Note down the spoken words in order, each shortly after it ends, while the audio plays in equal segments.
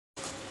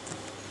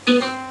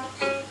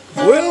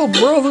Well,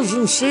 brothers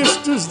and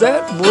sisters,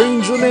 that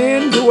brings an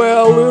end to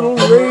our little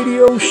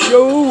radio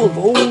show of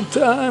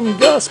old-time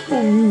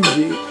gospel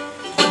music.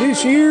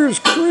 This here's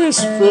Chris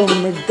from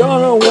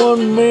McDonough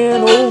One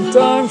Man Old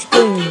Time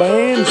String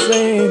Band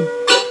saying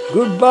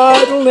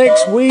goodbye till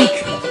next week.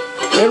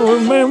 And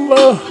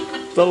remember,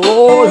 the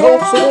Lord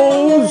helps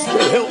those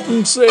that help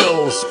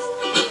themselves.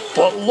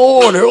 But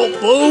Lord help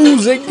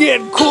those that get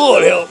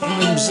caught helping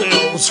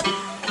themselves.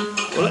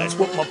 Well, that's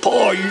what my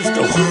pa used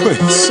to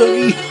always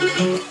say.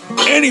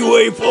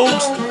 Anyway,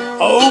 folks, I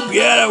hope you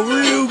had a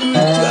real good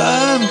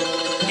time.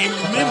 And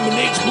remember,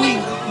 next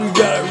week, we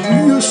got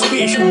a real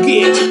special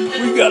guest.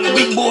 We got a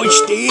big boy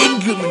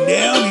Stan coming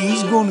down, and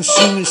he's going to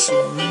sing us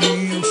some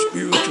real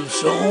spiritual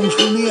songs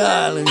from the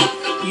island.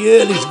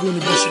 Yeah, there's going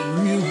to be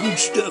some real good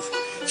stuff.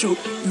 So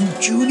you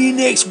tune in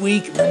next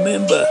week.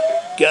 Remember,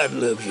 God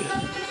loves you.